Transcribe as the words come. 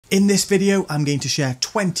In this video, I'm going to share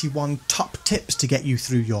 21 top tips to get you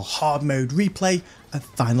through your hard mode replay of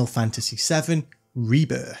Final Fantasy VII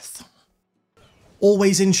Rebirth.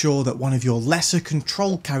 Always ensure that one of your lesser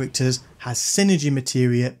control characters has Synergy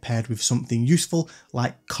Materia paired with something useful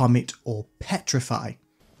like Comet or Petrify.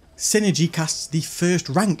 Synergy casts the first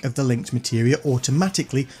rank of the linked materia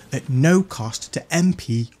automatically at no cost to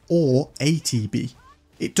MP or ATB.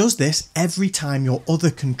 It does this every time your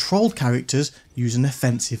other controlled characters use an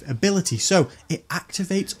offensive ability, so it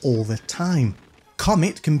activates all the time.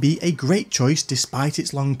 Comet can be a great choice despite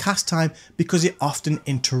its long cast time because it often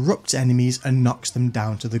interrupts enemies and knocks them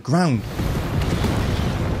down to the ground.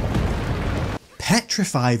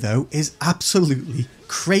 Petrify though is absolutely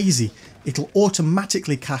crazy. It'll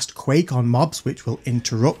automatically cast Quake on mobs, which will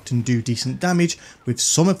interrupt and do decent damage, with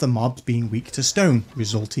some of the mobs being weak to stone,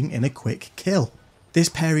 resulting in a quick kill. This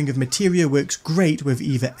pairing of materia works great with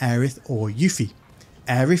either Aerith or Yuffie.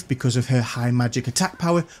 Aerith because of her high magic attack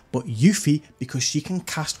power, but Yuffie because she can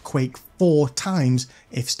cast Quake 4 times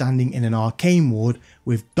if standing in an arcane ward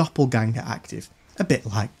with Doppelganger active, a bit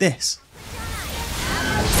like this.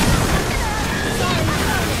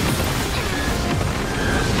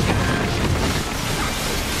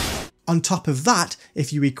 On top of that,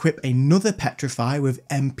 if you equip another Petrify with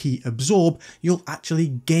MP Absorb, you'll actually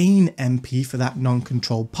gain MP for that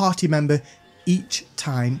non-controlled party member each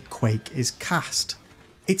time Quake is cast.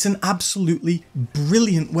 It's an absolutely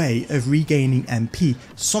brilliant way of regaining MP,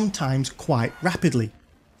 sometimes quite rapidly.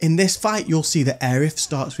 In this fight you'll see that Aerith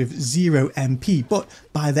starts with 0 MP, but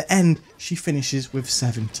by the end she finishes with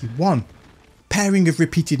 71. Pairing of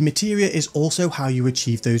repeated materia is also how you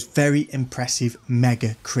achieve those very impressive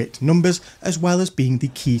mega crit numbers, as well as being the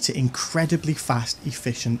key to incredibly fast,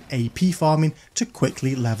 efficient AP farming to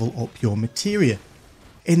quickly level up your materia.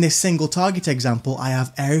 In this single target example, I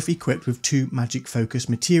have Aerith equipped with 2 magic focus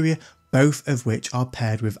materia, both of which are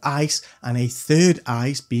paired with ice, and a third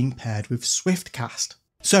ice being paired with swift cast.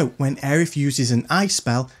 So when Aerith uses an ice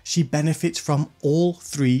spell, she benefits from all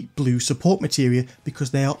 3 blue support materia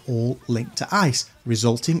because they are all linked to ice,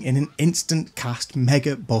 resulting in an instant cast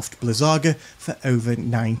mega buffed Blizzaga for over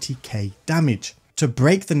 90k damage. To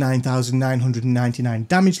break the 9,999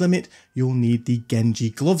 damage limit, you'll need the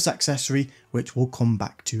Genji Gloves accessory, which we'll come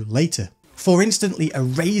back to later. For instantly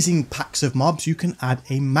erasing packs of mobs, you can add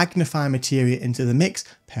a Magnify materia into the mix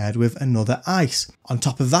paired with another ice. On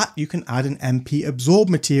top of that, you can add an MP Absorb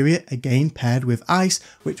materia, again paired with ice,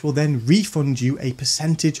 which will then refund you a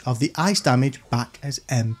percentage of the ice damage back as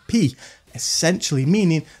MP, essentially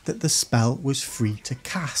meaning that the spell was free to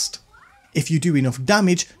cast. If you do enough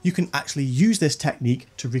damage, you can actually use this technique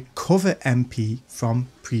to recover MP from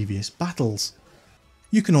previous battles.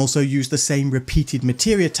 You can also use the same repeated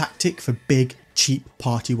materia tactic for big, cheap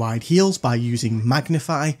party-wide heals by using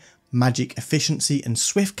Magnify, Magic Efficiency and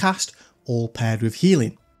Swift Cast, all paired with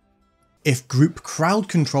healing. If group crowd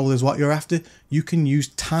control is what you're after, you can use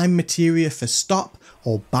Time Materia for Stop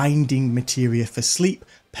or Binding Materia for Sleep,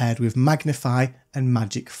 paired with Magnify and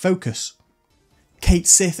Magic Focus. Kate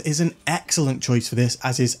Sith is an excellent choice for this,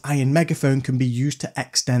 as his Iron Megaphone can be used to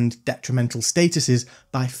extend detrimental statuses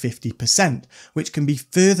by 50%, which can be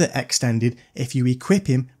further extended if you equip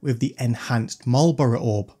him with the Enhanced Marlborough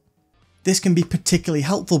Orb. This can be particularly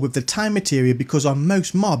helpful with the Time Materia because on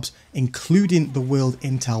most mobs, including the World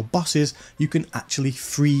Intel bosses, you can actually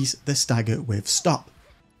freeze the stagger with Stop.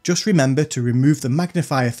 Just remember to remove the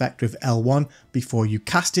Magnify effect with L1 before you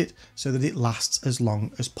cast it so that it lasts as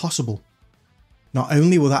long as possible. Not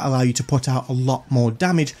only will that allow you to put out a lot more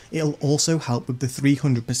damage, it'll also help with the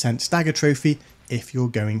 300% stagger trophy if you're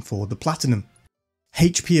going for the platinum.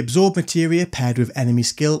 HP Absorb materia paired with enemy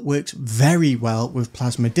skill works very well with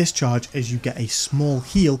plasma discharge, as you get a small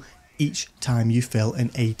heal each time you fill an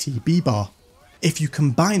ATB bar. If you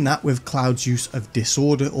combine that with Cloud's use of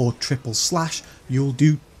Disorder or Triple Slash, you'll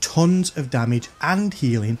do tons of damage and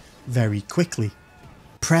healing very quickly.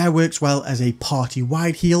 Prayer works well as a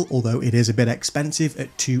party-wide heal, although it is a bit expensive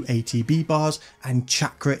at 2 ATB bars, and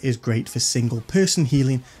Chakra is great for single-person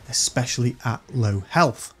healing, especially at low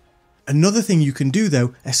health. Another thing you can do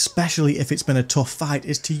though, especially if it's been a tough fight,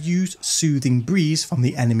 is to use Soothing Breeze from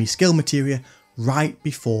the enemy skill materia right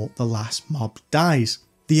before the last mob dies.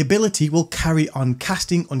 The ability will carry on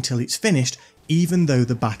casting until it's finished, even though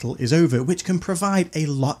the battle is over, which can provide a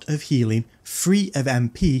lot of healing free of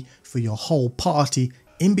MP for your whole party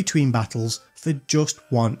in between battles for just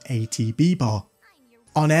 1 ATB bar.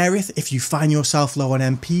 On Aerith, if you find yourself low on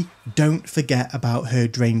MP, don't forget about her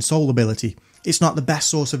Drain Soul ability. It's not the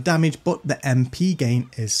best source of damage, but the MP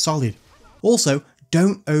gain is solid. Also,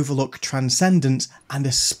 don't overlook Transcendence and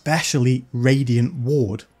especially Radiant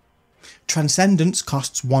Ward. Transcendence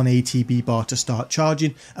costs 1 ATB bar to start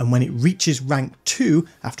charging, and when it reaches rank 2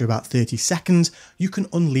 after about 30 seconds, you can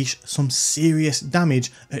unleash some serious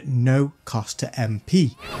damage at no cost to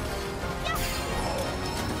MP.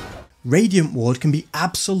 Radiant Ward can be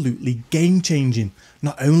absolutely game changing.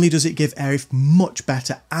 Not only does it give Aerith much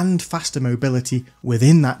better and faster mobility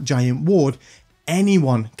within that giant ward,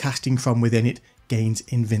 anyone casting from within it gains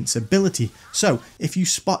invincibility. So if you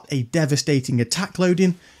spot a devastating attack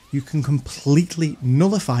loading, you can completely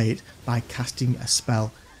nullify it by casting a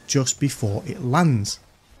spell just before it lands.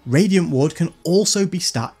 Radiant Ward can also be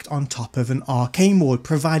stacked on top of an Arcane Ward,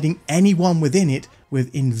 providing anyone within it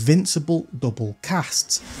with invincible double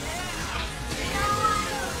casts.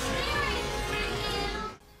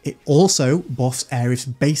 It also buffs Aerith's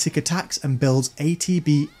basic attacks and builds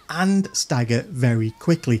ATB and stagger very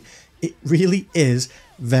quickly. It really is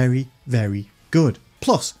very, very good.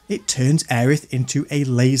 Plus, it turns Aerith into a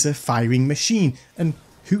laser firing machine, and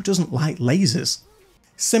who doesn't like lasers?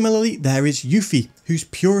 Similarly, there is Yuffie, whose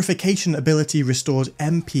purification ability restores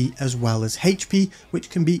MP as well as HP, which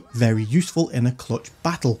can be very useful in a clutch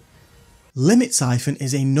battle. Limit Siphon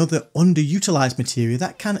is another underutilised materia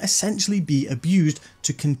that can essentially be abused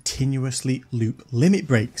to continuously loop limit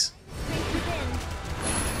breaks.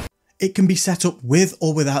 It can be set up with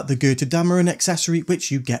or without the Götterdämmerung accessory, which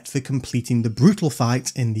you get for completing the brutal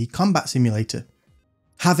fights in the combat simulator.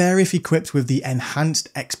 Have Aerith equipped with the enhanced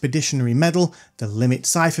expeditionary medal, the limit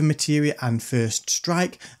siphon materia and first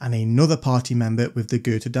strike, and another party member with the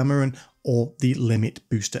Götterdämmerung or the limit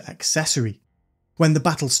booster accessory. When the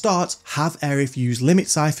battle starts, have Aerith use Limit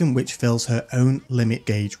Siphon, which fills her own limit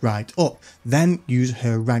gauge right up. Then use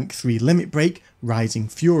her rank 3 limit break, Rising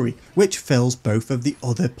Fury, which fills both of the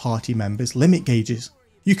other party members' limit gauges.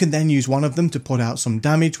 You can then use one of them to put out some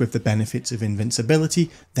damage with the benefits of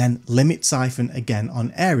invincibility, then Limit Siphon again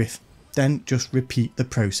on Aerith. Then just repeat the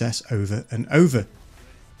process over and over.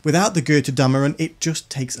 Without the Götterdämmerung, it just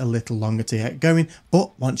takes a little longer to get going,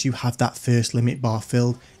 but once you have that first limit bar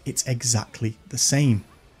filled, it's exactly the same.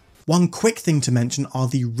 One quick thing to mention are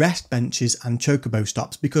the rest benches and chocobo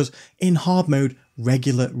stops, because in hard mode,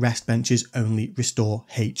 regular rest benches only restore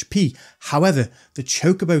HP. However, the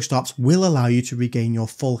chocobo stops will allow you to regain your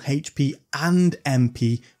full HP and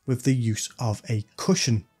MP with the use of a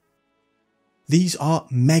cushion. These are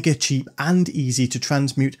mega cheap and easy to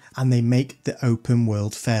transmute, and they make the open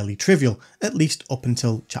world fairly trivial, at least up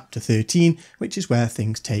until chapter 13, which is where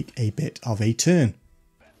things take a bit of a turn.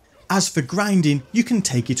 As for grinding, you can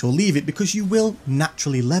take it or leave it, because you will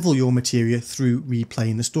naturally level your materia through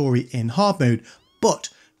replaying the story in hard mode, but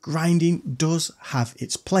grinding does have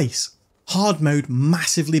its place. Hard mode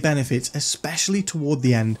massively benefits, especially toward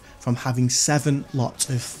the end, from having 7 lots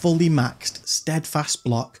of fully maxed steadfast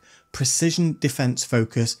block, precision defense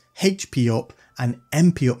focus, HP up and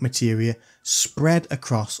MP up materia spread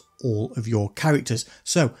across all of your characters,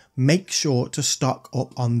 so make sure to stock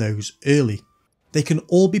up on those early. They can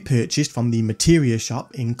all be purchased from the materia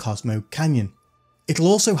shop in Cosmo Canyon. It'll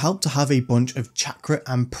also help to have a bunch of chakra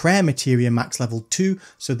and prayer materia max level 2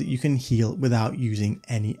 so that you can heal without using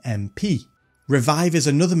any MP. Revive is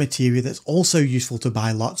another materia that's also useful to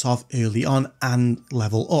buy lots of early on and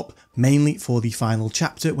level up, mainly for the final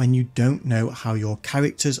chapter when you don't know how your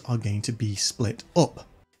characters are going to be split up.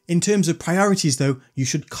 In terms of priorities though, you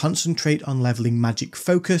should concentrate on leveling magic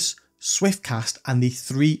focus, swift cast and the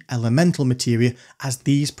 3 elemental materia, as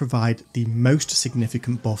these provide the most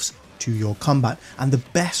significant buffs to your combat, and the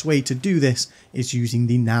best way to do this is using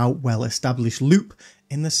the now well established loop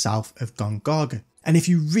in the south of Gongaga. And if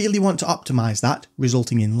you really want to optimize that,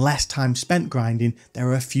 resulting in less time spent grinding, there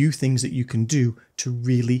are a few things that you can do to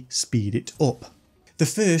really speed it up. The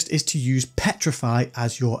first is to use Petrify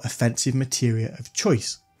as your offensive materia of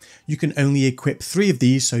choice. You can only equip 3 of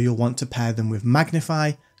these, so you'll want to pair them with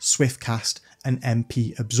Magnify, Swift Cast and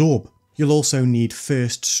MP Absorb. You'll also need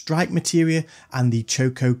First Strike materia and the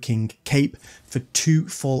Choco King Cape for 2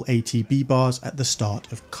 full ATB bars at the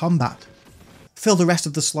start of combat. Fill the rest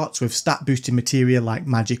of the slots with stat boosting materia like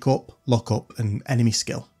Magic Up, Luck Up and Enemy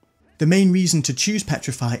Skill. The main reason to choose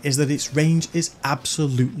Petrify is that its range is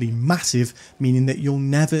absolutely massive, meaning that you'll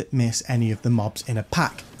never miss any of the mobs in a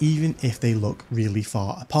pack, even if they look really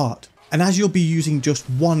far apart. And as you'll be using just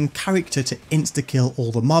one character to insta-kill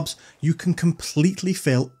all the mobs, you can completely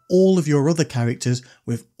fill all of your other characters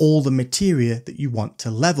with all the materia that you want to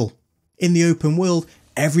level. In the open world,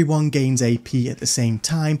 everyone gains AP at the same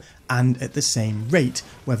time and at the same rate,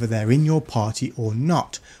 whether they're in your party or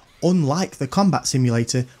not, unlike the combat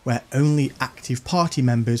simulator where only active party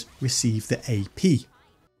members receive the AP.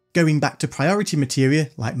 Going back to priority materia,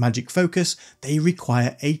 like magic focus, they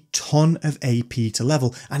require a ton of AP to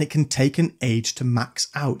level, and it can take an age to max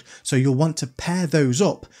out, so you'll want to pair those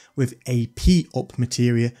up with AP up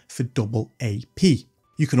materia for double AP.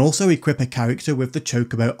 You can also equip a character with the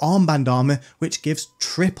Chocobo armband armor, which gives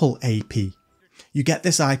triple AP. You get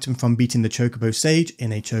this item from beating the Chocobo Sage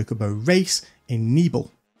in a Chocobo race in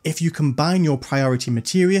Nibel. If you combine your priority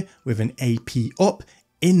materia with an AP up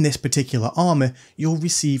in this particular armour, you'll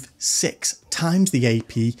receive 6 times the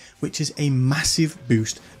AP, which is a massive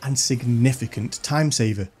boost and significant time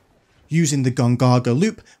saver. Using the Gongaga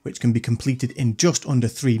loop, which can be completed in just under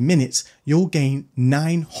 3 minutes, you'll gain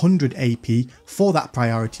 900 AP for that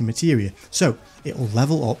priority materia, so it will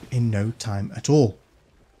level up in no time at all.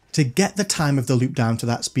 To get the time of the loop down to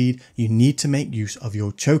that speed, you need to make use of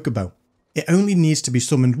your Chocobo. It only needs to be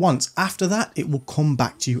summoned once. After that, it will come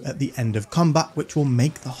back to you at the end of combat, which will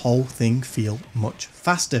make the whole thing feel much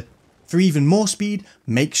faster. For even more speed,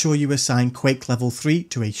 make sure you assign Quake level 3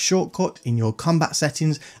 to a shortcut in your combat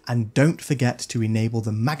settings, and don't forget to enable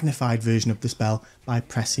the magnified version of the spell by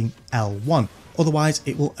pressing L1, otherwise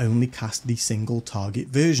it will only cast the single target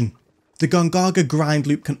version. The Gongaga grind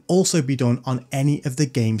loop can also be done on any of the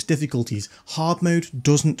game's difficulties. Hard mode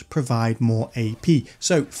doesn't provide more AP,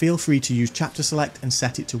 so feel free to use chapter select and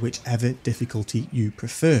set it to whichever difficulty you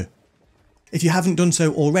prefer. If you haven't done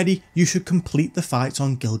so already, you should complete the fights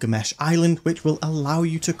on Gilgamesh Island, which will allow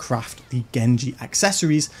you to craft the Genji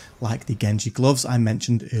accessories, like the Genji gloves I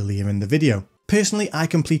mentioned earlier in the video. Personally, I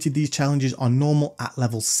completed these challenges on normal at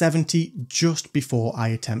level 70 just before I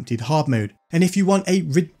attempted hard mode. And if you want a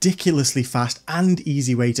ridiculously fast and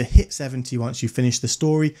easy way to hit 70 once you finish the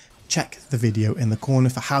story, check the video in the corner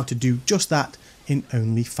for how to do just that in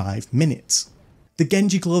only 5 minutes. The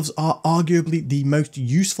Genji gloves are arguably the most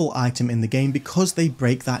useful item in the game because they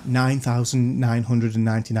break that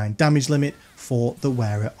 9,999 damage limit for the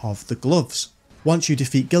wearer of the gloves. Once you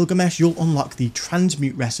defeat Gilgamesh, you'll unlock the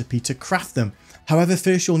transmute recipe to craft them. However,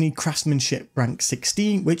 first you'll need craftsmanship rank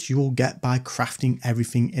 16, which you'll get by crafting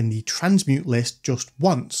everything in the transmute list just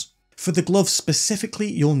once. For the gloves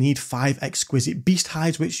specifically, you'll need 5 exquisite beast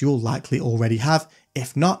hides, which you'll likely already have.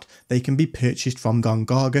 If not, they can be purchased from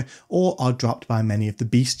Gongaga or are dropped by many of the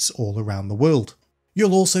beasts all around the world.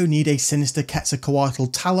 You'll also need a sinister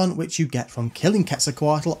Quetzalcoatl Talon, which you get from killing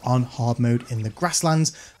Quetzalcoatl on hard mode in the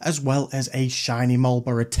grasslands, as well as a shiny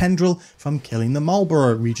Marlborough Tendril from killing the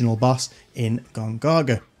Marlborough regional boss in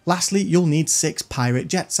Gongaga. Lastly, you'll need 6 pirate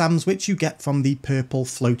Jetsams, which you get from the purple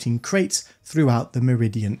floating crates throughout the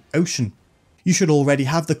Meridian Ocean. You should already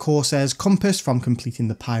have the Corsair's Compass from completing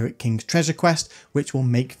the Pirate King's treasure quest, which will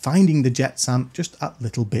make finding the Jetsam just a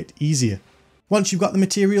little bit easier. Once you've got the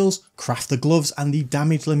materials, craft the gloves and the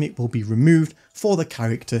damage limit will be removed for the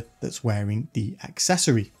character that's wearing the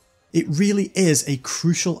accessory. It really is a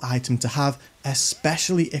crucial item to have,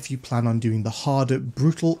 especially if you plan on doing the harder,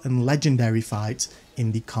 brutal and legendary fights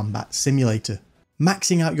in the combat simulator.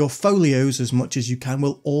 Maxing out your folios as much as you can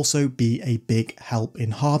will also be a big help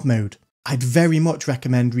in hard mode. I'd very much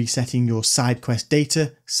recommend resetting your side quest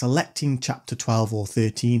data, selecting chapter 12 or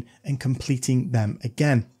 13 and completing them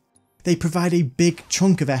again. They provide a big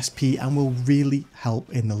chunk of SP and will really help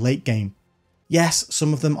in the late game. Yes,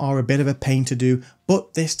 some of them are a bit of a pain to do,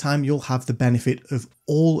 but this time you'll have the benefit of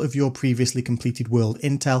all of your previously completed world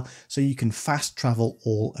intel, so you can fast travel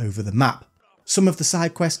all over the map. Some of the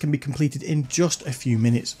side quests can be completed in just a few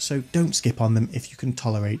minutes, so don't skip on them if you can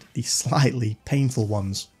tolerate the slightly painful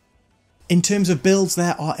ones. In terms of builds,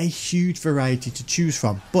 there are a huge variety to choose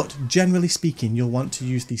from, but generally speaking you'll want to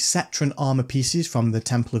use the Cetron armour pieces from the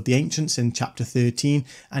Temple of the Ancients in chapter 13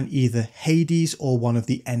 and either Hades or one of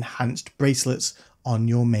the enhanced bracelets on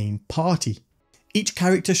your main party. Each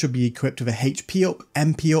character should be equipped with a HP up,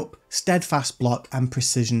 MP up, steadfast block and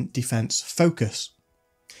precision defense focus.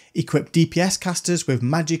 Equip DPS casters with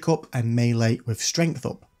magic up and melee with strength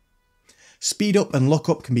up. Speed up and luck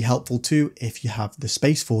up can be helpful too if you have the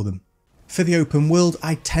space for them. For the open world,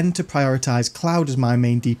 I tend to prioritise Cloud as my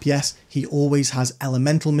main DPS. He always has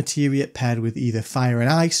elemental materia paired with either fire and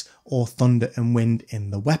ice or thunder and wind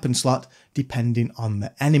in the weapon slot, depending on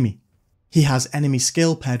the enemy. He has enemy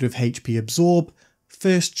skill paired with HP Absorb,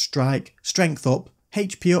 First Strike, Strength up,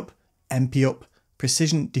 HP up, MP up,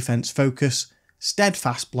 Precision Defense Focus,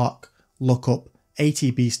 Steadfast Block, Luck up,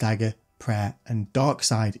 ATB Stagger, Prayer and Dark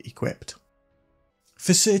Side equipped.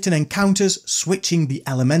 For certain encounters, switching the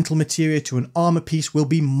elemental materia to an armour piece will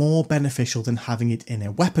be more beneficial than having it in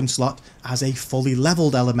a weapon slot, as a fully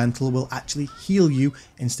levelled elemental will actually heal you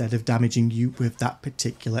instead of damaging you with that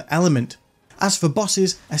particular element. As for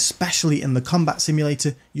bosses, especially in the combat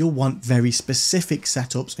simulator, you'll want very specific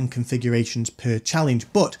setups and configurations per challenge,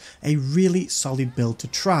 but a really solid build to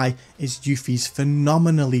try is Yuffie's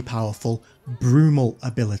phenomenally powerful Brumal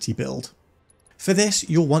ability build. For this,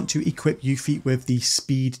 you'll want to equip Yuffie with the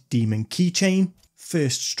Speed Demon Keychain,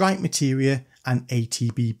 First Strike Materia, and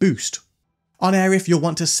ATB Boost. On Aerith, you'll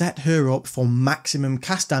want to set her up for maximum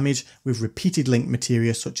cast damage with repeated link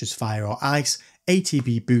materia such as Fire or Ice,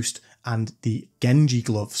 ATB Boost, and the Genji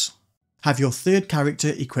Gloves. Have your third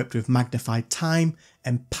character equipped with Magnified Time,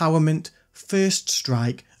 Empowerment, First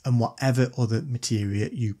Strike, and whatever other materia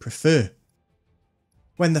you prefer.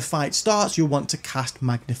 When the fight starts, you'll want to cast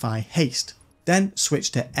Magnify Haste. Then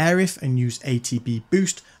switch to Aerith and use ATB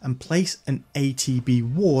Boost and place an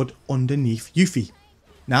ATB ward underneath Yuffie.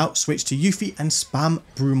 Now switch to Yuffie and spam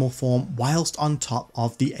Brumal form whilst on top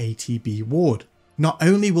of the ATB ward. Not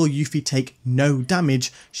only will Yuffie take no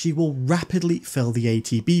damage, she will rapidly fill the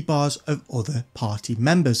ATB bars of other party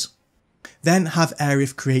members. Then have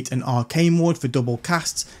Aerith create an Arcane ward for double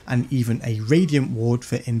casts and even a Radiant ward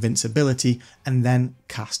for invincibility, and then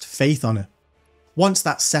cast Faith on her. Once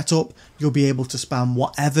that's set up, you'll be able to spam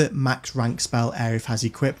whatever max rank spell Aerith has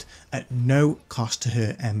equipped at no cost to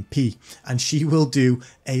her MP, and she will do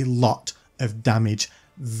a lot of damage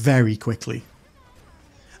very quickly.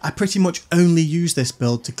 I pretty much only used this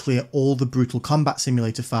build to clear all the brutal combat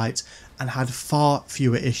simulator fights and had far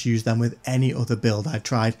fewer issues than with any other build I've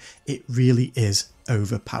tried. It really is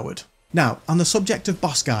overpowered. Now, on the subject of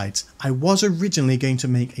boss guides, I was originally going to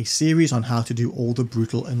make a series on how to do all the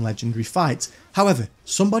brutal and legendary fights. However,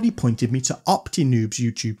 somebody pointed me to Optinoob's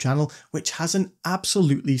YouTube channel, which has an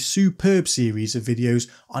absolutely superb series of videos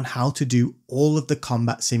on how to do all of the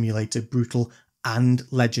combat simulator brutal and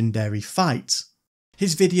legendary fights.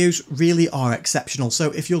 His videos really are exceptional, so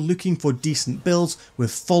if you're looking for decent builds with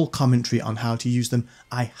full commentary on how to use them,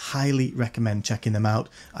 I highly recommend checking them out,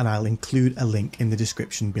 and I'll include a link in the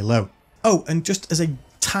description below. Oh, and just as a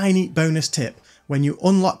tiny bonus tip, when you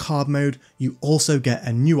unlock hard mode, you also get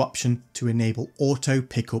a new option to enable auto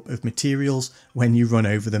pickup of materials when you run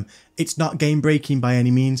over them. It's not game breaking by any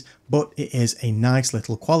means, but it is a nice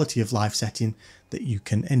little quality of life setting that you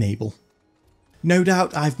can enable. No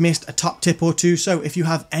doubt I've missed a top tip or two, so if you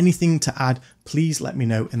have anything to add, please let me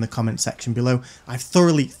know in the comment section below. I've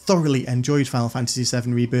thoroughly enjoyed Final Fantasy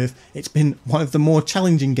VII Rebirth. It's been one of the more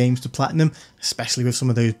challenging games to platinum, especially with some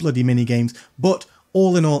of those bloody mini games, but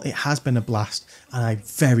all in all it has been a blast, and I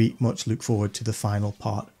very much look forward to the final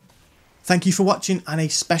part. Thank you for watching, and a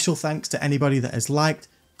special thanks to anybody that has liked,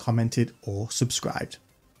 commented or subscribed.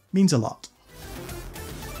 Means a lot.